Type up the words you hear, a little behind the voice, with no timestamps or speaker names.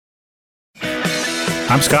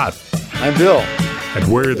I'm Scott. I'm Bill. And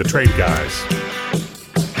we're the Trade Guys.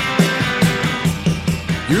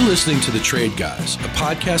 You're listening to The Trade Guys, a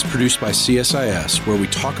podcast produced by CSIS where we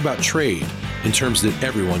talk about trade in terms that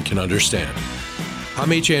everyone can understand.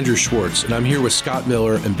 I'm H. Andrew Schwartz, and I'm here with Scott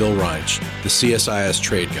Miller and Bill Reinsch, the CSIS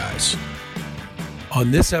Trade Guys. On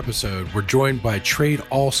this episode, we're joined by trade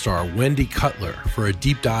all-star Wendy Cutler for a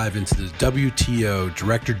deep dive into the WTO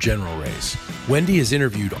Director-General Race. Wendy has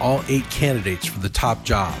interviewed all 8 candidates for the top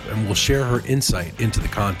job and will share her insight into the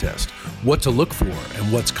contest, what to look for,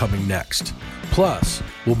 and what's coming next. Plus,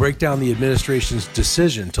 we'll break down the administration's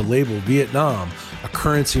decision to label Vietnam a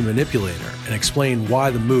currency manipulator and explain why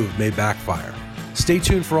the move may backfire. Stay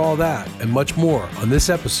tuned for all that and much more on this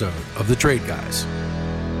episode of The Trade Guys.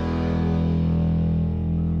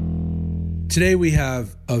 Today we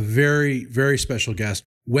have a very, very special guest,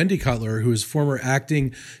 Wendy Cutler, who is former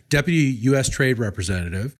acting Deputy U.S. Trade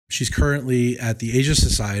Representative. She's currently at the Asia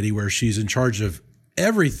Society, where she's in charge of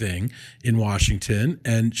everything in Washington,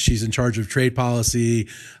 and she's in charge of trade policy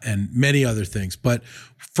and many other things. But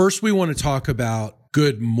first, we want to talk about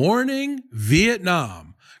Good Morning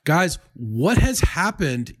Vietnam. Guys, what has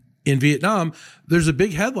happened in Vietnam? There's a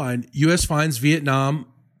big headline, U.S. finds Vietnam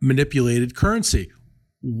manipulated currency.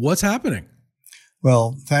 What's happening?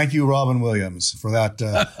 Well, thank you, Robin Williams, for that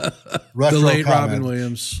retro the late comment. Robin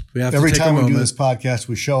Williams. We have Every to take time a we moment. do this podcast,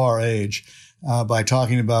 we show our age by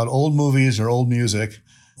talking about old movies or old music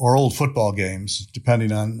or old football games,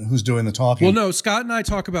 depending on who's doing the talking. Well, no, Scott and I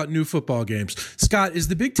talk about new football games. Scott, is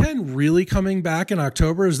the Big Ten really coming back in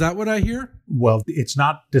October? Is that what I hear? Well, it's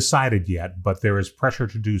not decided yet, but there is pressure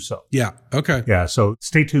to do so. Yeah. Okay. Yeah, so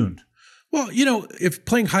stay tuned. Well, you know, if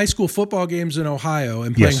playing high school football games in Ohio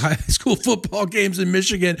and playing high school football games in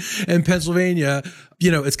Michigan and Pennsylvania,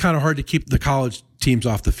 you know, it's kind of hard to keep the college teams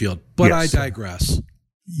off the field. But I digress.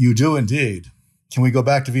 You do indeed. Can we go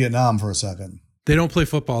back to Vietnam for a second? They don't play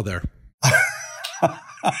football there.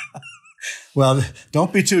 Well,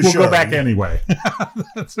 don't be too We'll sure. go back anyway.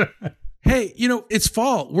 That's right. Hey, you know, it's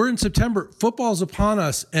fall. We're in September. Football's upon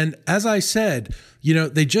us. And as I said, you know,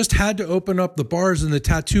 they just had to open up the bars and the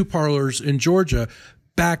tattoo parlors in Georgia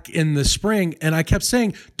back in the spring. And I kept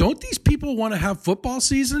saying, don't these people want to have football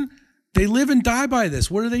season? They live and die by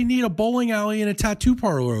this. What do they need a bowling alley and a tattoo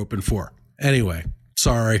parlor open for? Anyway,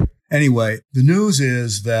 sorry. Anyway, the news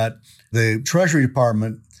is that the Treasury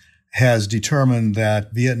Department has determined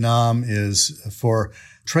that Vietnam is, for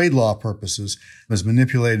trade law purposes, is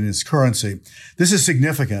manipulating its currency. This is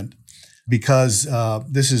significant because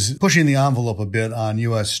this is pushing the envelope a bit on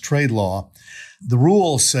U.S. trade law. The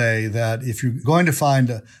rules say that if you're going to find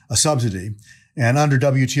a subsidy, and under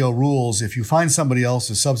WTO rules, if you find somebody else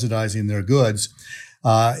is subsidizing their goods,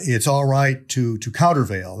 it's all right to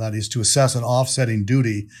countervail, that is, to assess an offsetting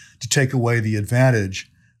duty to take away the advantage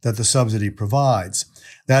that the subsidy provides.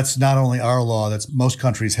 That's not only our law, that's most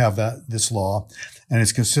countries have this law, and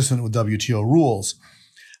it's consistent with WTO rules.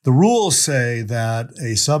 The rules say that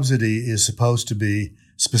a subsidy is supposed to be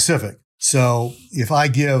specific. So if I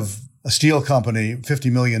give a steel company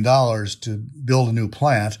 $50 million to build a new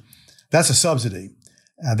plant, that's a subsidy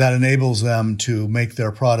that enables them to make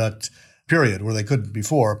their product, period, where they couldn't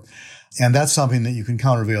before. And that's something that you can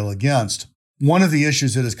countervail against. One of the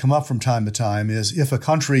issues that has come up from time to time is if a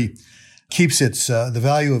country keeps the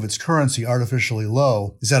value of its currency artificially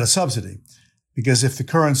low, is that a subsidy? Because if the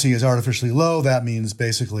currency is artificially low, that means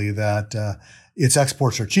basically that its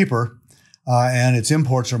exports are cheaper and its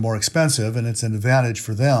imports are more expensive, and it's an advantage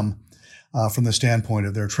for them from the standpoint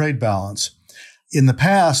of their trade balance. In the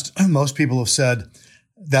past, most people have said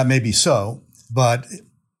that may be so, but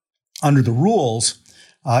under the rules,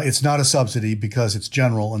 it's not a subsidy because it's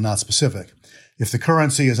general and not specific. If the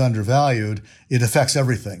currency is undervalued, it affects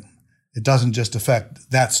everything. It doesn't just affect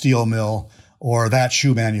that steel mill or that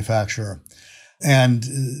shoe manufacturer. And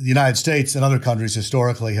the United States and other countries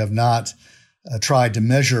historically have not tried to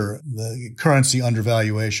measure the currency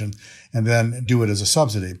undervaluation and then do it as a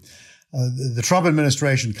subsidy. The Trump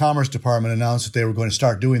administration Commerce Department announced that they were going to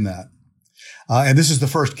start doing that. And this is the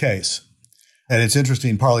first case. And it's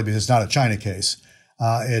interesting partly because it's not a China case.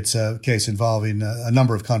 It's a case involving a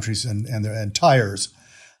number of countries and tires.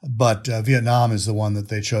 But Vietnam is the one that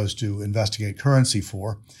they chose to investigate currency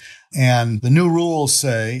for. And the new rules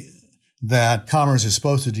say that Commerce is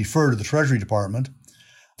supposed to defer to the Treasury Department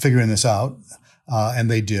figuring this out. And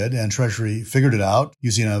they did. And Treasury figured it out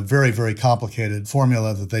using a very, very complicated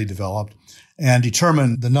formula that they developed and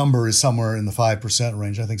determined the number is somewhere in the 5%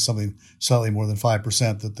 range. I think something slightly more than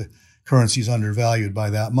 5% that the currency is undervalued by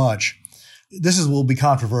that much. This will be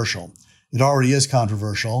controversial. It already is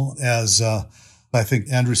controversial as I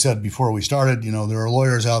think Andrew said before we started, there are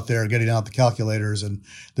lawyers out there getting out the calculators and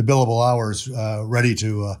the billable hours ready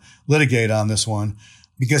to litigate on this one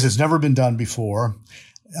because it's never been done before.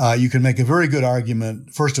 You can make a very good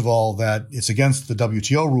argument, first of all, that it's against the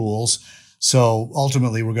WTO rules, so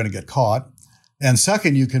ultimately we're going to get caught. And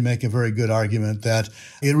second, you can make a very good argument that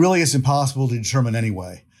it really is impossible to determine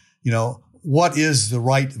anyway. What is the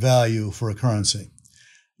right value for a currency?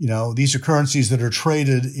 These are currencies that are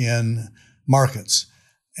traded in markets.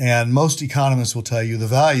 And most economists will tell you the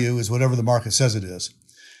value is whatever the market says it is.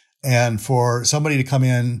 And for somebody to come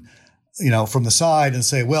in, from the side and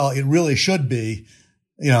say, well, it really should be,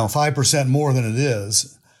 5% more than it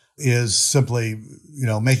is simply,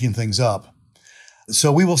 making things up.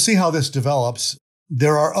 So we will see how this develops.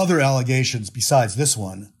 There are other allegations besides this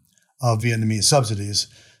one of Vietnamese subsidies.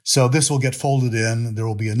 So this will get folded in. There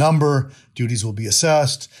will be a number. Duties will be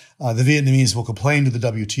assessed. The Vietnamese will complain to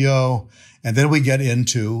the WTO. And then we get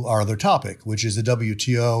into our other topic, which is the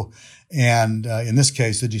WTO and, in this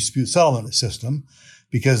case, the dispute settlement system,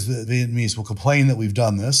 because the Vietnamese will complain that we've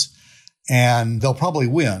done this, and they'll probably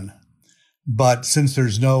win. But since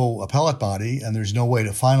there's no appellate body and there's no way to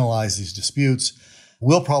finalize these disputes,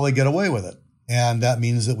 we'll probably get away with it. And that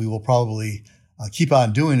means that we will probably keep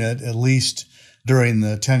on doing it, at least during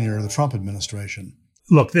the tenure of the Trump administration.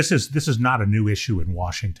 Look, this is not a new issue in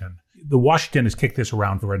Washington. Washington has kicked this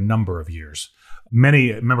around for a number of years.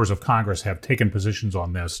 Many members of Congress have taken positions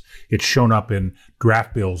on this. It's shown up in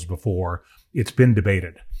draft bills before. It's been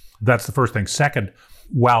debated. That's the first thing. Second,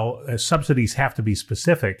 while subsidies have to be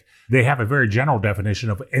specific, they have a very general definition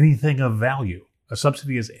of anything of value. A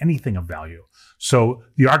subsidy is anything of value. So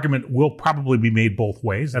the argument will probably be made both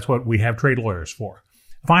ways. That's what we have trade lawyers for.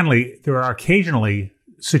 Finally, there are occasionally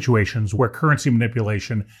situations where currency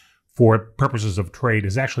manipulation for purposes of trade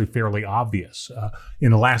is actually fairly obvious.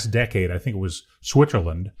 In the last decade, I think it was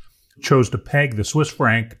Switzerland, chose to peg the Swiss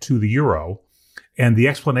franc to the euro, and the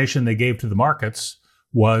explanation they gave to the markets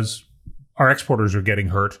was our exporters are getting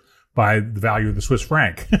hurt by the value of the Swiss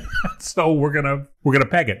franc. So we're gonna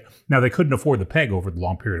peg it. Now, they couldn't afford the peg over the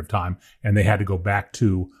long period of time, and they had to go back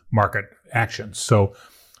to market actions. So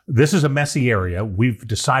this is a messy area. We've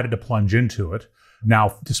decided to plunge into it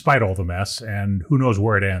now, despite all the mess, and who knows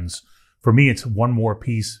where it ends. For me, it's one more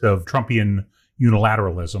piece of Trumpian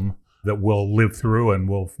unilateralism that we'll live through, and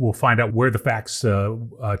we'll find out where the facts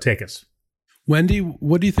take us. Wendy,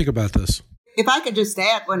 what do you think about this? If I could just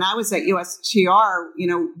add, when I was at USTR,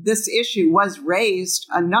 this issue was raised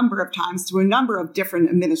a number of times through a number of different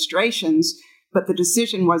administrations, but the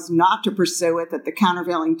decision was not to pursue it, that the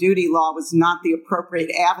countervailing duty law was not the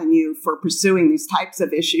appropriate avenue for pursuing these types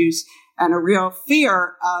of issues, and a real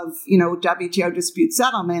fear of, WTO dispute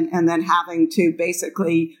settlement and then having to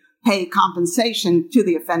basically pay compensation to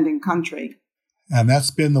the offending country. And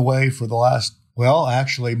that's been the way for the last,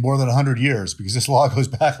 actually more than 100 years, because this law goes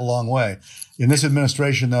back a long way. In this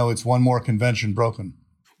administration, though, it's one more convention broken.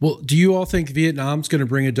 Well, do you all think Vietnam's going to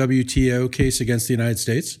bring a WTO case against the United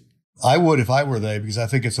States? I would if I were they, because I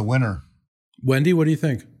think it's a winner. Wendy, what do you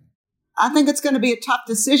think? I think it's going to be a tough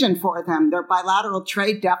decision for them. Their bilateral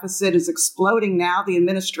trade deficit is exploding now. The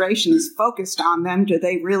administration is focused on them. Do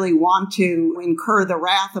they really want to incur the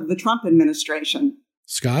wrath of the Trump administration?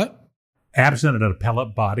 Scott? Absent an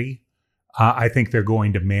appellate body, I think they're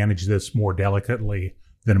going to manage this more delicately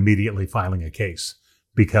than immediately filing a case,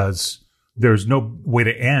 because there's no way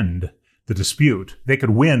to end the dispute. They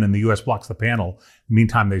could win and the U.S. blocks the panel.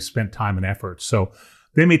 Meantime, they've spent time and effort. So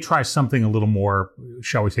they may try something a little more,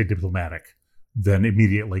 shall we say, diplomatic than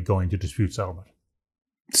immediately going to dispute settlement.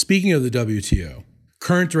 Speaking of the WTO,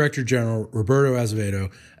 current Director-General Roberto Azevedo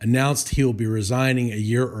announced he will be resigning a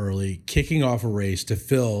year early, kicking off a race to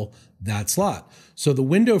fill that slot. So the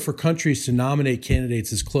window for countries to nominate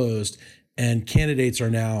candidates is closed, and candidates are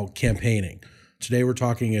now campaigning. Today we're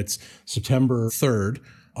talking it's September 3rd.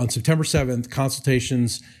 On September 7th,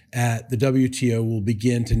 consultations at the WTO will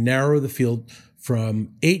begin to narrow the field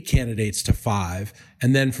from 8 candidates to 5,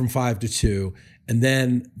 and then from 5 to 2, and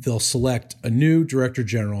then they'll select a new Director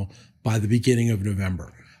General by the beginning of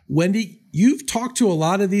November. Wendy, you've talked to a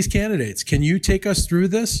lot of these candidates. Can you take us through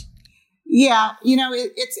this? Yeah,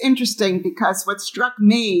 it's interesting, because what struck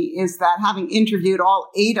me is that having interviewed all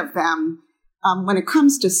 8 of them, when it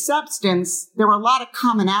comes to substance, there were a lot of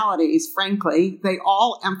commonalities, frankly. They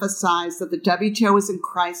all emphasize that the WTO is in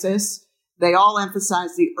crisis. They all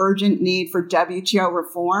emphasize the urgent need for WTO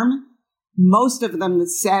reform. Most of them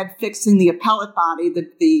said fixing the appellate body,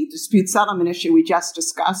 the dispute settlement issue we just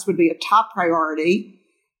discussed, would be a top priority.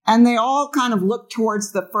 And they all kind of looked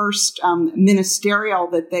towards the first ministerial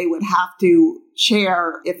that they would have to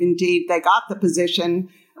chair if indeed they got the position,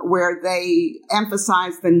 where they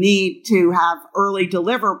emphasized the need to have early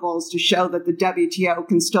deliverables to show that the WTO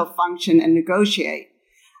can still function and negotiate.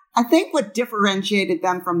 I think what differentiated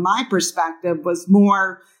them from my perspective was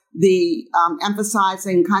more the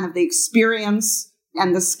emphasizing kind of the experience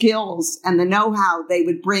and the skills and the know-how they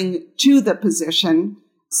would bring to the position.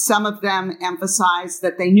 Some of them emphasized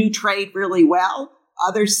that they knew trade really well.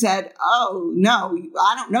 Others said, oh, no,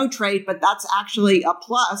 I don't know trade, but that's actually a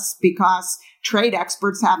plus because trade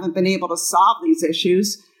experts haven't been able to solve these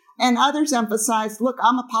issues. And others emphasized, look,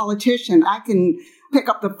 I'm a politician. I can pick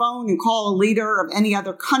up the phone and call a leader of any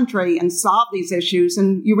other country and solve these issues.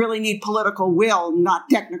 And you really need political will, not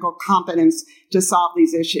technical competence, to solve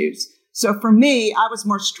these issues. So for me, I was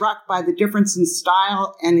more struck by the difference in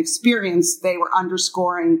style and experience they were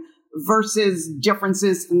underscoring versus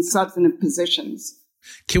differences in substantive positions.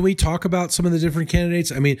 Can we talk about some of the different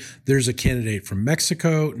candidates? I mean, there's a candidate from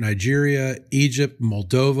Mexico, Nigeria, Egypt,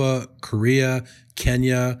 Moldova, Korea,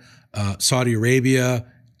 Kenya, Saudi Arabia,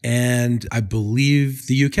 and I believe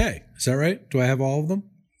the UK. Is that right? Do I have all of them?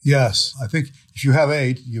 Yes. I think if you have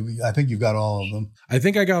 8, I think you've got all of them. I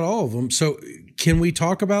think I got all of them. So can we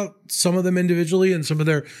talk about some of them individually and some of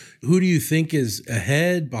their, who do you think is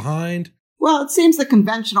ahead, behind? Well, it seems the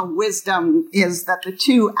conventional wisdom is that the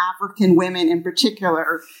two African women in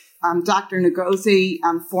particular, Dr. Ngozi,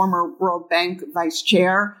 former World Bank vice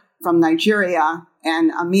chair from Nigeria,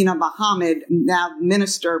 and Amina Mohammed, now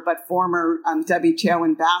minister, but former WTO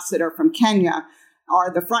ambassador from Kenya,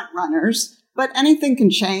 are the front runners. But anything can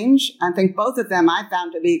change. I think both of them I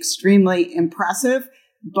found to be extremely impressive,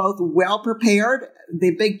 both well prepared.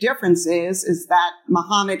 The big difference is that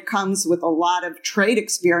Mohammed comes with a lot of trade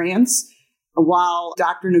experience, while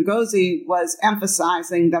Dr. Ngozi was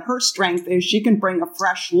emphasizing that her strength is she can bring a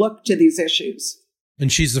fresh look to these issues.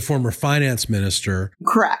 And she's the former finance minister.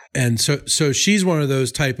 Correct. And so she's one of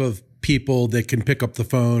those type of people that can pick up the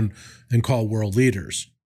phone and call world leaders.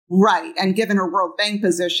 Right. And given her World Bank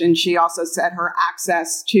position, she also said her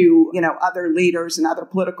access to, other leaders and other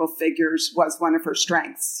political figures was one of her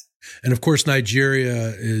strengths. And of course,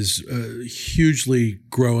 Nigeria is a hugely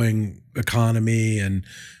growing economy, and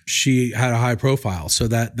she had a high profile. So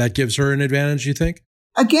that gives her an advantage, you think?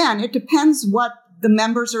 Again, it depends what the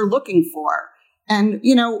members are looking for. And,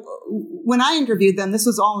 when I interviewed them, this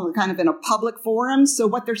was all kind of in a public forum. So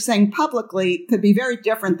what they're saying publicly could be very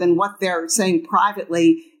different than what they're saying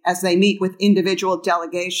privately as they meet with individual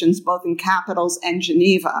delegations, both in capitals and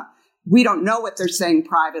Geneva. We don't know what they're saying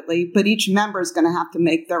privately, but each member is going to have to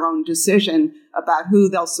make their own decision about who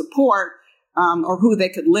they'll support or who they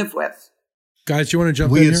could live with. Guys, you want to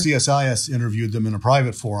jump in here? We at CSIS interviewed them in a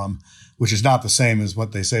private forum, which is not the same as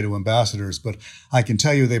what they say to ambassadors. But I can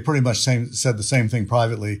tell you they pretty much said the same thing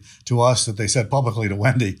privately to us that they said publicly to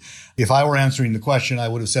Wendy. If I were answering the question, I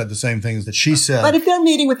would have said the same things that she said. But if they're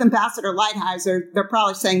meeting with Ambassador Lighthizer, they're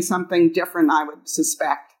probably saying something different, I would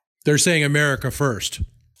suspect. They're saying America first.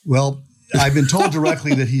 Well, I've been told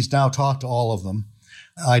directly that he's now talked to all of them.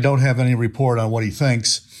 I don't have any report on what he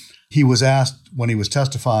thinks. He was asked when he was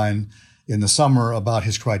testifying in the summer about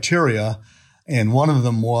his criteria, and one of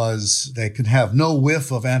them was they can have no whiff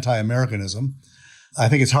of anti-Americanism. I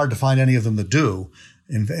think it's hard to find any of them that do.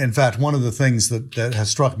 In fact, one of the things that has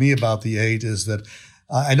struck me about the 8 is that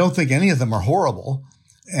I don't think any of them are horrible,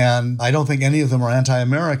 and I don't think any of them are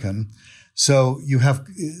anti-American. So you have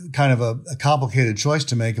kind of a complicated choice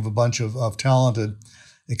to make of a bunch of talented,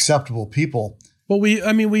 acceptable people. Well,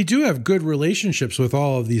 we do have good relationships with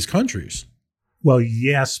all of these countries. Well,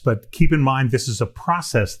 yes, but keep in mind this is a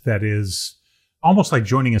process that is almost like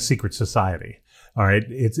joining a secret society. All right,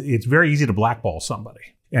 it's very easy to blackball somebody,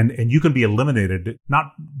 and you can be eliminated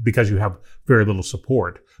not because you have very little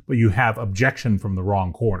support, but you have objection from the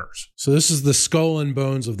wrong corners. So this is the skull and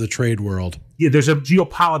bones of the trade world. Yeah, there's a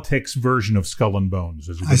geopolitics version of skull and bones.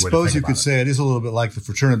 I suppose you could say it is a little bit like the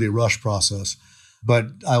fraternity rush process. But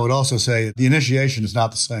I would also say the initiation is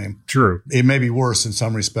not the same. True. It may be worse in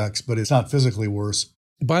some respects, but it's not physically worse.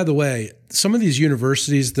 By the way, some of these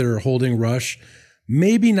universities that are holding Rush,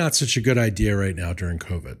 maybe not such a good idea right now during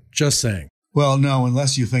COVID. Just saying. Well, no,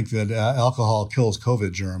 unless you think that alcohol kills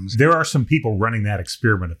COVID germs. There are some people running that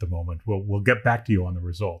experiment at the moment. We'll get back to you on the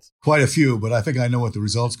results. Quite a few, but I think I know what the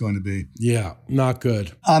result's going to be. Yeah, not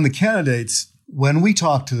good. On the candidates, when we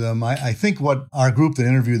talked to them, I think what our group that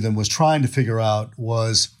interviewed them was trying to figure out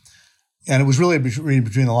was, and it was really reading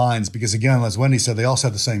between the lines, because again, as Wendy said, they all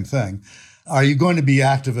said the same thing. Are you going to be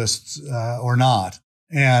activists or not?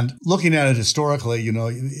 And looking at it historically,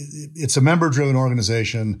 it's a member-driven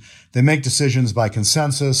organization. They make decisions by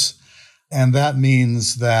consensus, and that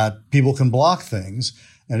means that people can block things.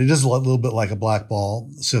 And it is a little bit like a blackball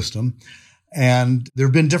system. And there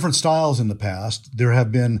have been different styles in the past. There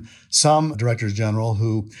have been some directors general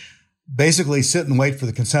who basically sit and wait for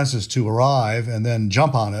the consensus to arrive and then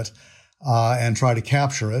jump on it and try to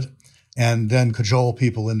capture it and then cajole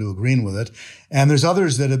people into agreeing with it. And there's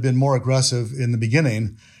others that have been more aggressive in the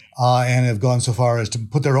beginning and have gone so far as to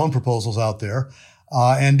put their own proposals out there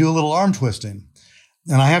and do a little arm twisting.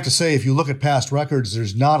 And I have to say, if you look at past records,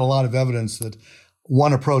 there's not a lot of evidence that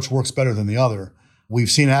one approach works better than the other.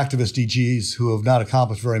 We've seen activist DGs who have not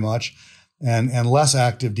accomplished very much and less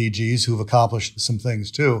active DGs who have accomplished some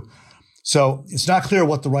things too. So it's not clear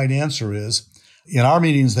what the right answer is. In our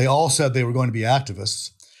meetings, they all said they were going to be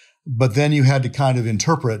activists, but then you had to kind of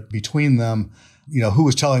interpret between them, who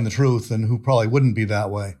was telling the truth and who probably wouldn't be that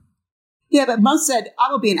way. Yeah, but most said, I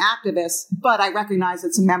will be an activist, but I recognize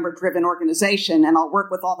it's a member-driven organization and I'll work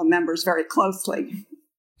with all the members very closely.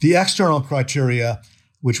 The external criteria,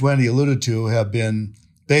 which Wendy alluded to, have been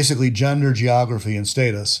basically gender, geography, and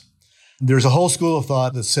status. There's a whole school of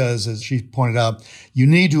thought that says, as she pointed out, you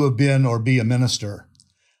need to have been or be a minister.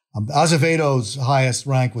 Azeveto's highest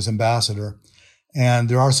rank was ambassador, and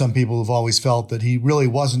there are some people who've always felt that he really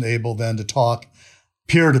wasn't able then to talk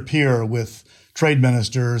peer-to-peer with trade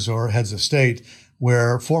ministers or heads of state,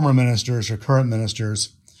 where former ministers or current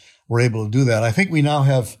ministers were able to do that. I think we now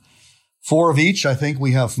have 4 of each. I think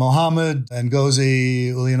we have Mohammed,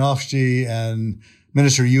 Ngozi, Ulyanovsky, and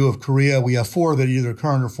Minister Yu of Korea. We have 4 that are either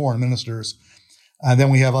current or foreign ministers. And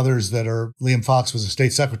then we have others that are, Liam Fox was a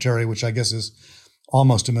state secretary, which I guess is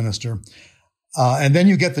almost a minister. And then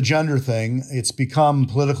you get the gender thing. It's become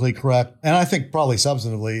politically correct, and I think probably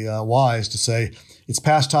substantively wise to say it's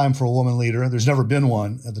past time for a woman leader. There's never been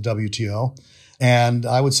one at the WTO. And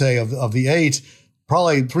I would say of the 8,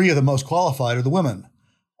 probably 3 of the most qualified are the women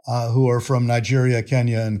who are from Nigeria,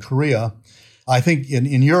 Kenya, and Korea. I think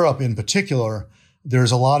in Europe in particular,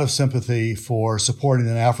 there's a lot of sympathy for supporting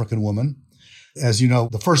an African woman. As you know,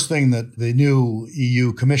 the first thing that the new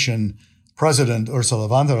EU Commission President Ursula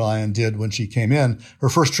von der Leyen did when she came in, her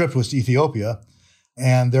first trip was to Ethiopia,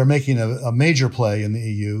 and they're making a major play in the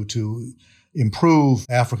EU to improve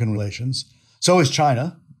African relations. So is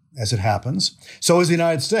China, as it happens. So is the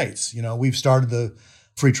United States. We've started the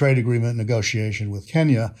free trade agreement negotiation with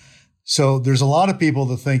Kenya. So there's a lot of people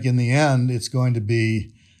that think in the end it's going to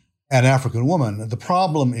be an African woman. The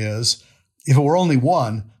problem is, if it were only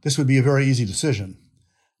one, this would be a very easy decision.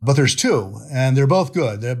 But there's 2, and they're both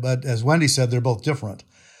good. But as Wendy said, they're both different.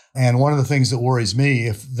 And one of the things that worries me,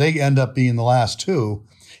 if they end up being the last 2,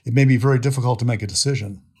 it may be very difficult to make a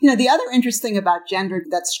decision. The other interesting about gender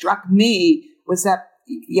that struck me was that,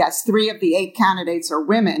 yes, 3 of the 8 candidates are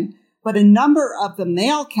women, but a number of the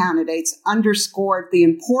male candidates underscored the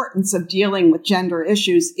importance of dealing with gender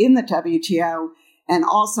issues in the WTO and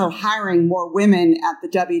also hiring more women at the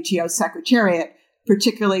WTO Secretariat,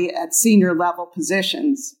 particularly at senior level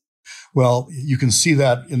positions. Well, you can see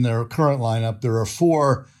that in their current lineup. There are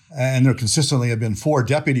 4, and there consistently have been 4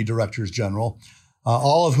 deputy directors general,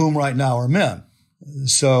 all of whom right now are men.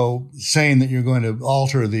 So saying that you're going to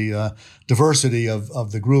alter the diversity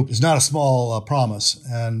of the group is not a small promise.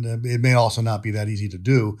 And it may also not be that easy to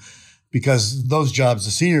do, because those jobs,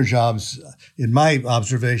 the senior jobs, in my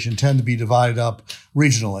observation, tend to be divided up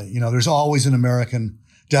regionally. There's always an American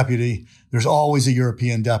deputy. There's always a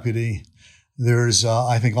European deputy. There's,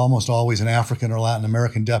 I think, almost always an African or Latin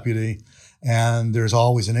American deputy. And there's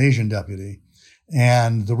always an Asian deputy.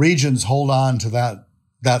 And the regions hold on to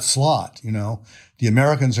that slot. The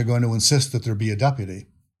Americans are going to insist that there be a deputy.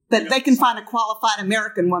 But they can find a qualified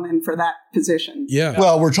American woman for that position. Yeah.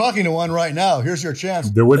 Well, we're talking to one right now. Here's your chance.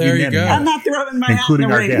 There would There be you many, go. I'm not throwing my hat in including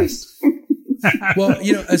the our ring. guest. Well,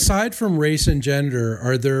 aside from race and gender,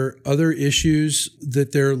 are there other issues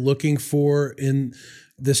that they're looking for in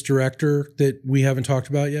this director that we haven't talked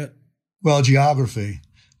about yet? Well, geography.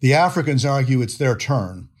 The Africans argue it's their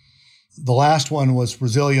turn. The last one was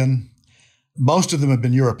Brazilian. Most of them have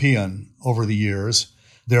been European over the years.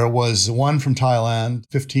 There was one from Thailand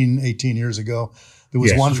 15, 18 years ago. There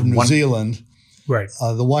was one from New Zealand. Right.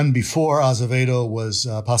 The one before Azevedo was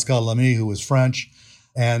Pascal Lamy, who was French.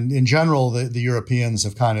 And in general, the Europeans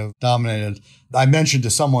have kind of dominated. I mentioned to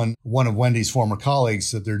someone, one of Wendy's former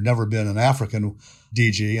colleagues, that there'd never been an African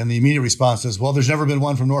DG. And the immediate response is, well, there's never been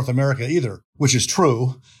one from North America either, which is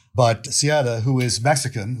true. But Sieda, who is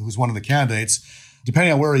Mexican, who's one of the candidates,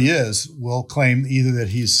 depending on where he is, will claim either that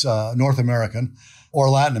he's North American or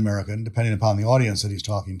Latin American, depending upon the audience that he's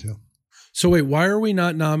talking to. So wait, why are we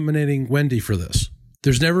not nominating Wendy for this?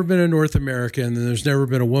 There's never been a North American and there's never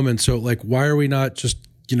been a woman. So like, why are we not just,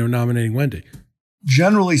 nominating Wendy?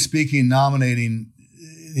 Generally speaking,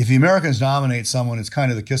 if the Americans nominate someone, it's kind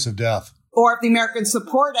of the kiss of death. Or if the Americans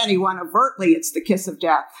support anyone overtly, it's the kiss of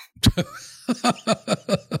death.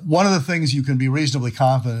 One of the things you can be reasonably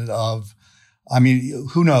confident of,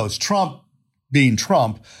 who knows, Trump being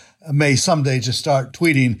Trump may someday just start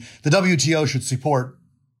tweeting, the WTO should support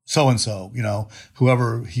so-and-so,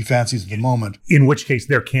 whoever he fancies at the moment. In which case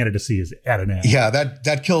their candidacy is at an end. Yeah,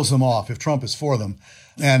 that kills them off if Trump is for them.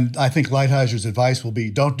 And I think Lighthizer advice will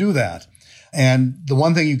be, don't do that. And the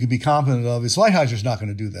one thing you can be confident of is Lighthizer not going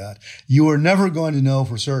to do that. You are never going to know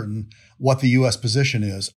for certain what the U.S. position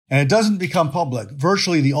is. And it doesn't become public.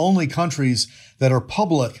 Virtually the only countries that are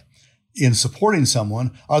public in supporting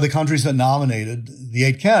someone are the countries that nominated the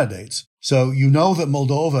 8 candidates. So you know that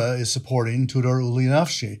Moldova is supporting Tudor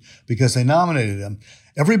Ulyanovsky because they nominated him.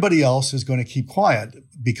 Everybody else is going to keep quiet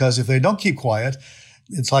because if they don't keep quiet,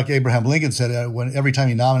 it's like Abraham Lincoln said, every time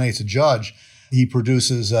he nominates a judge, he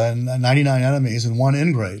produces 99 enemies and 1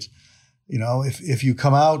 ingrate. If you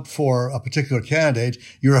come out for a particular candidate,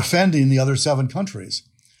 you're offending the other 7 countries.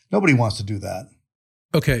 Nobody wants to do that.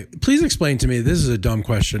 Okay, please explain to me, this is a dumb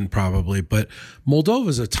question probably, but Moldova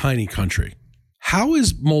is a tiny country. How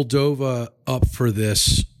is Moldova up for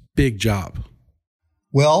this big job?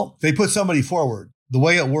 Well, they put somebody forward. The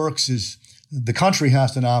way it works is the country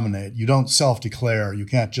has to nominate. You don't self-declare. You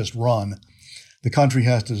can't just run. The country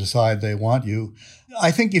has to decide they want you.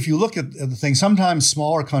 I think if you look at the thing, sometimes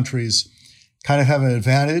smaller countries kind of have an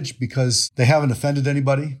advantage because they haven't offended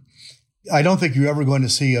anybody. I don't think you're ever going to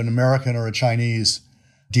see an American or a Chinese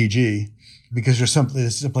DG because they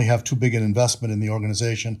simply have too big an investment in the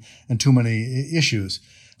organization and too many issues.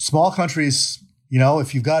 Small countries,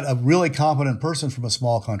 if you've got a really competent person from a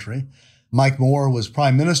small country, Mike Moore was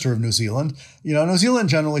Prime Minister of New Zealand. New Zealand,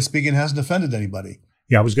 generally speaking, hasn't offended anybody.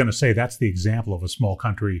 Yeah, I was going to say that's the example of a small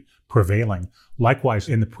country prevailing. Likewise,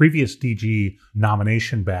 in the previous DG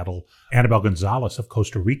nomination battle, Anibal Gonzalez of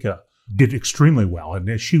Costa Rica did extremely well,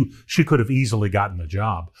 and she could have easily gotten the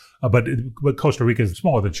job. But Costa Rica is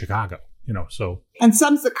smaller than Chicago, so. And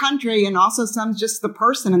some's the country, and also some's just the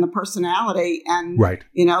person and the personality. And, right.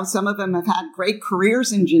 Some of them have had great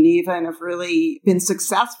careers in Geneva and have really been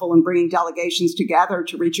successful in bringing delegations together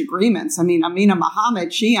to reach agreements. Amina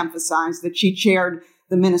Mohammed, she emphasized that she chaired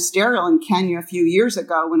the ministerial in Kenya a few years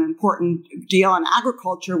ago when an important deal on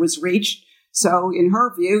agriculture was reached. So in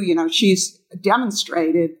her view, she's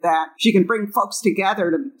demonstrated that she can bring folks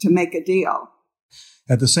together to make a deal.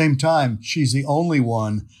 At the same time, she's the only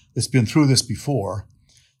one that's been through this before.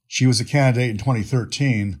 She was a candidate in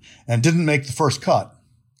 2013 and didn't make the first cut.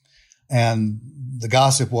 And the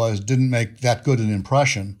gossip didn't make that good an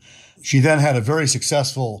impression. She then had a very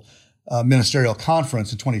successful ministerial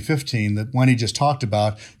conference in 2015 that Wendy just talked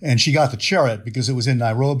about, and she got to chair it because it was in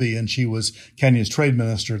Nairobi and she was Kenya's trade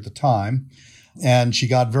minister at the time. And she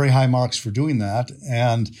got very high marks for doing that.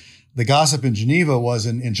 And the gossip in Geneva was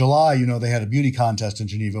in July, they had a beauty contest in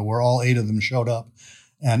Geneva where all 8 of them showed up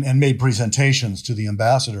and made presentations to the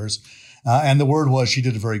ambassadors. And the word was she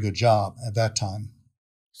did a very good job at that time.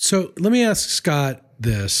 So let me ask Scott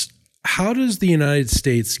this. How does the United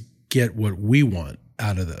States get what we want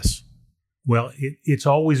out of this? Well, it's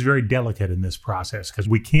always very delicate in this process because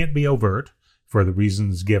we can't be overt for the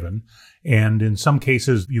reasons given. And in some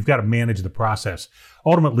cases, you've got to manage the process.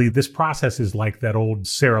 Ultimately, this process is like that old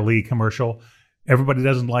Sara Lee commercial. Everybody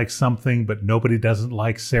doesn't like something, but nobody doesn't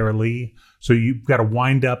like Sara Lee. So you've got to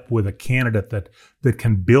wind up with a candidate that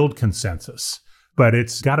can build consensus. But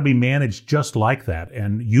it's got to be managed just like that.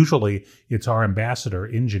 And usually it's our ambassador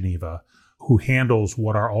in Geneva who handles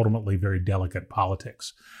what are ultimately very delicate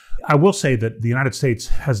politics. I will say that the United States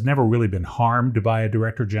has never really been harmed by a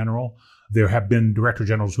director general. There have been director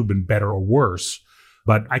generals who've been better or worse,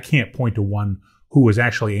 but I can't point to one who was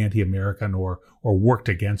actually anti-American or worked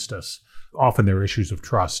against us. Often there are issues of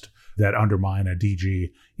trust that undermine a DG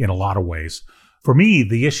in a lot of ways. For me,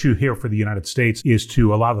 the issue here for the United States is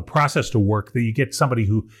to allow the process to work, that you get somebody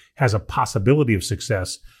who has a possibility of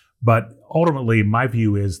success. But ultimately, my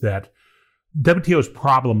view is that WTO's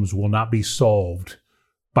problems will not be solved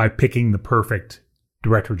by picking the perfect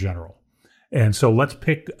director general. And so let's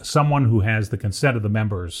pick someone who has the consent of the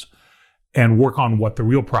members and work on what the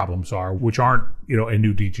real problems are, which aren't, a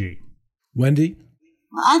new DG. Wendy?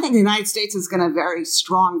 Well, I think the United States is going to have very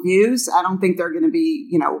strong views. I don't think they're going to be,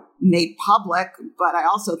 made public, but I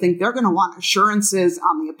also think they're going to want assurances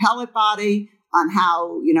on the appellate body on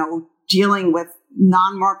how, dealing with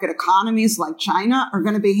non-market economies like China are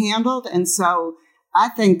going to be handled. And so I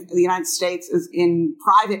think the United States is in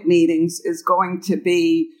private meetings is going to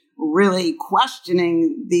be really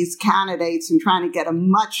questioning these candidates and trying to get a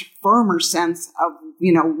much firmer sense of,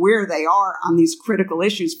 where they are on these critical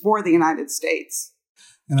issues for the United States.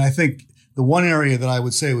 And I think the one area that I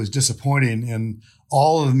would say was disappointing in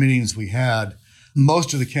all of the meetings we had,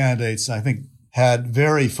 most of the candidates, I think, had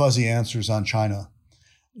very fuzzy answers on China.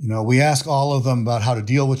 We asked all of them about how to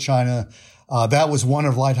deal with China. That was one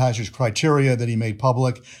of Lighthizer criteria that he made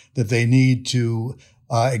public, that they need to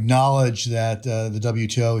acknowledge that the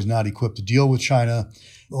WTO is not equipped to deal with China.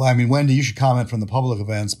 Well, I mean, Wendy, you should comment from the public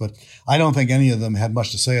events, but I don't think any of them had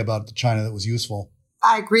much to say about China that was useful.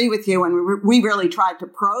 I agree with you. And we really tried to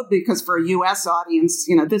probe because for a U.S. audience,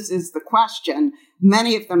 this is the question.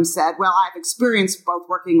 Many of them said, well, I've experienced both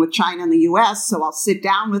working with China and the U.S., so I'll sit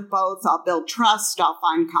down with both. I'll build trust. I'll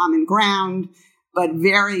find common ground. But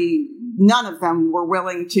none of them were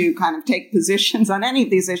willing to kind of take positions on any of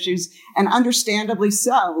these issues. And understandably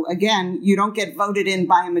so. Again, you don't get voted in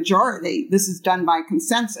by a majority. This is done by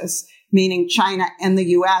consensus, meaning China and the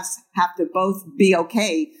U.S. have to both be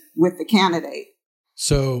okay with the candidate.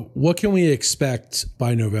 So what can we expect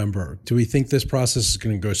by November? Do we think this process is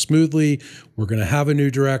going to go smoothly? We're going to have a new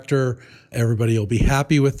director. Everybody will be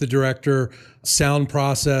happy with the director. Sound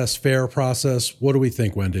process, fair process. What do we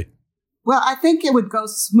think, Wendy? Well, I think it would go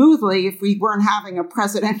smoothly if we weren't having a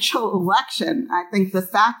presidential election. I think the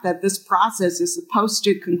fact that this process is supposed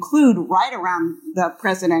to conclude right around the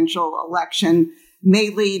presidential election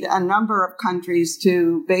may lead a number of countries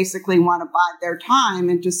to basically want to bide their time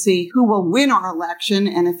and to see who will win our election.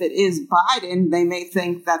 And if it is Biden, they may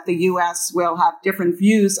think that the U.S. will have different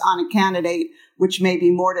views on a candidate, which may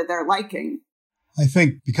be more to their liking. I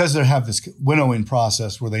think because they have this winnowing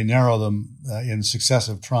process where they narrow them in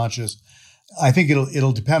successive tranches, I think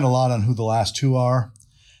it'll depend a lot on who the last two are.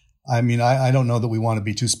 I mean, I don't know that we want to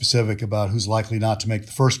be too specific about who's likely not to make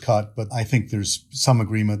the first cut, but I think there's some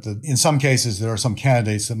agreement that in some cases there are some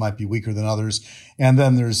candidates that might be weaker than others. And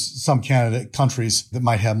then there's some countries that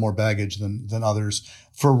might have more baggage than others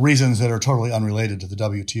for reasons that are totally unrelated to the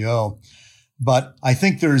WTO. But I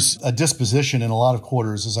think there's a disposition in a lot of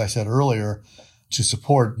quarters, as I said earlier, to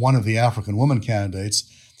support one of the African women candidates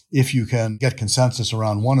if you can get consensus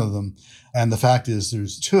around one of them. And the fact is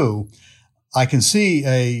there's two. I can see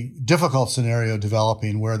a difficult scenario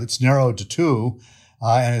developing where it's narrowed to two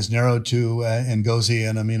and is narrowed to Ngozi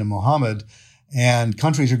and Amina Mohammed, and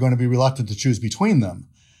countries are going to be reluctant to choose between them.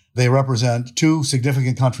 They represent two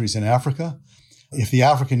significant countries in Africa. If the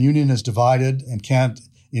African Union is divided and can't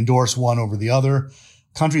endorse one over the other,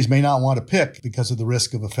 countries may not want to pick because of the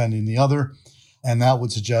risk of offending the other, and that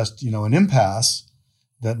would suggest, an impasse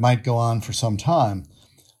that might go on for some time.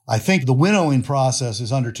 I think the winnowing process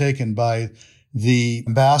is undertaken by the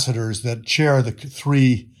ambassadors that chair the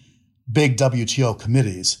three big WTO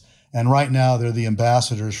committees. And right now, they're the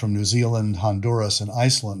ambassadors from New Zealand, Honduras, and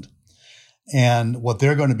Iceland. And what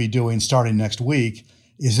they're going to be doing starting next week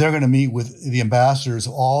is they're going to meet with the ambassadors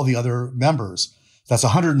of all the other members. That's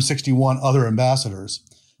 161 other ambassadors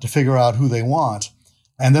to figure out who they want.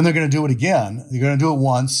 And then they're going to do it again. They're going to do it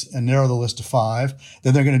once and narrow the list to 5.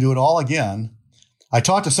 Then they're going to do it all again. I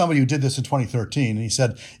talked to somebody who did this in 2013, and he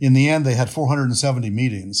said in the end they had 470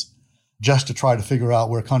 meetings just to try to figure out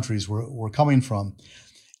where countries were coming from.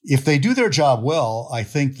 If they do their job well, I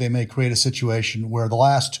think they may create a situation where the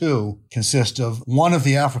last two consist of one of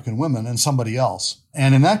the African women and somebody else.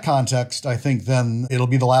 And in that context, I think then it'll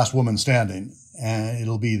be the last woman standing, and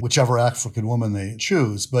it'll be whichever African woman they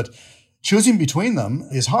choose. But choosing between them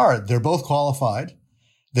is hard. They're both qualified.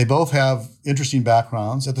 They both have interesting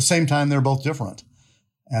backgrounds. At the same time, they're both different.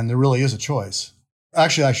 And there really is a choice.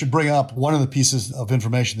 Actually, I should bring up one of the pieces of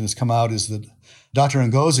information that has come out is that Dr.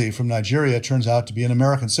 Ngozi from Nigeria turns out to be an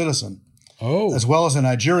American citizen, as well as a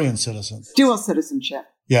Nigerian citizen. Dual citizenship.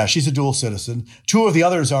 Yeah, she's a dual citizen. Two of the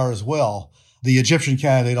others are as well. The Egyptian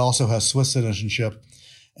candidate also has Swiss citizenship,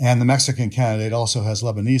 and the Mexican candidate also has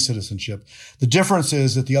Lebanese citizenship. The difference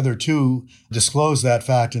is that the other two disclosed that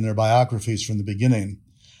fact in their biographies from the beginning,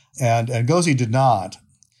 and Ngozi did not.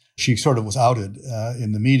 She sort of was outed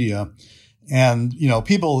in the media. And,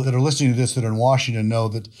 people that are listening to this that are in Washington know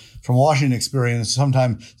that from Washington experience,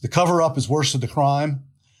 sometimes the cover-up is worse than the crime.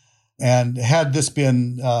 And had this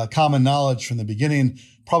been common knowledge from the beginning,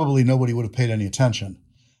 probably nobody would have paid any attention.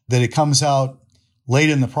 That it comes out late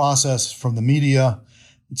in the process from the media,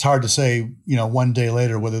 it's hard to say, one day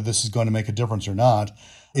later whether this is going to make a difference or not.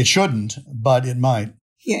 It shouldn't, but it might.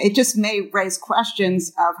 Yeah, it just may raise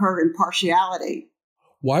questions of her impartiality.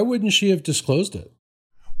 Why wouldn't she have disclosed it?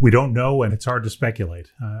 We don't know, and it's hard to speculate.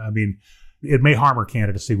 It may harm our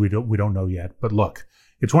candidacy. We don't know yet. But look,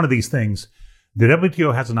 it's one of these things. The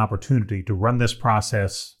WTO has an opportunity to run this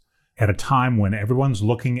process at a time when everyone's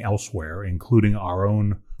looking elsewhere, including our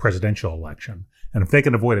own presidential election. And if they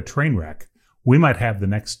can avoid a train wreck, we might have the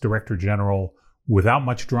next Director General without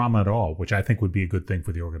much drama at all, which I think would be a good thing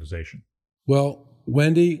for the organization. Well,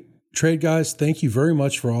 Wendy, Trade Guys, thank you very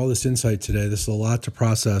much for all this insight today. This is a lot to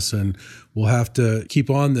process, and we'll have to keep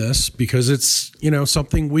on this because it's,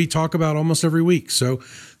 something we talk about almost every week. So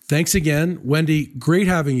thanks again. Wendy, great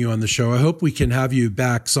having you on the show. I hope we can have you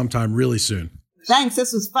back sometime really soon. Thanks.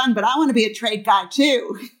 This was fun, but I want to be a trade guy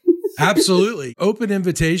too. Absolutely. Open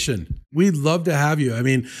invitation. We'd love to have you. I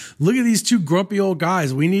mean, look at these two grumpy old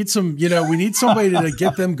guys. We need somebody to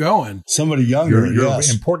get them going. Somebody younger. You're yes.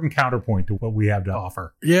 an important counterpoint to what we have to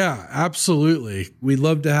offer. Yeah, absolutely. We'd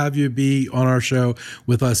love to have you be on our show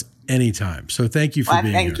with us anytime. So thank you for being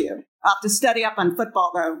here. Thank you. I'll have to study up on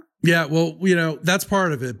football though. Yeah, well, that's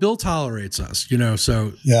part of it. Bill tolerates us,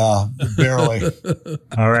 so. Yeah, barely.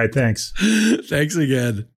 All right, thanks. Thanks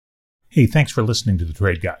again. Hey, thanks for listening to The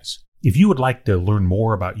Trade Guys. If you would like to learn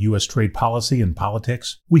more about U.S. trade policy and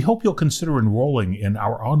politics, we hope you'll consider enrolling in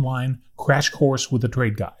our online Crash Course with The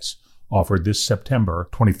Trade Guys, offered this September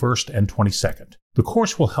 21st and 22nd. The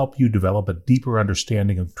course will help you develop a deeper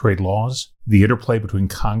understanding of trade laws, the interplay between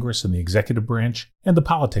Congress and the executive branch, and the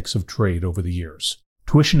politics of trade over the years.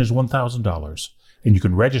 Tuition is $1,000, and you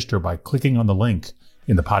can register by clicking on the link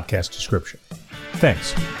in the podcast description.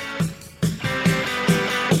 Thanks.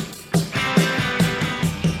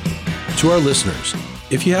 To our listeners,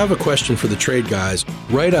 if you have a question for the Trade Guys,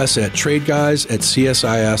 write us at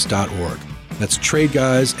tradeguys@csis.org. That's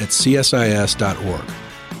tradeguys@csis.org.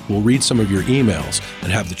 We'll read some of your emails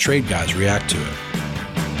and have the Trade Guys react to it.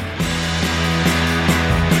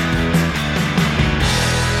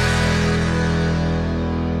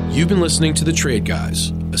 You've been listening to The Trade Guys,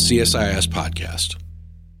 a CSIS podcast.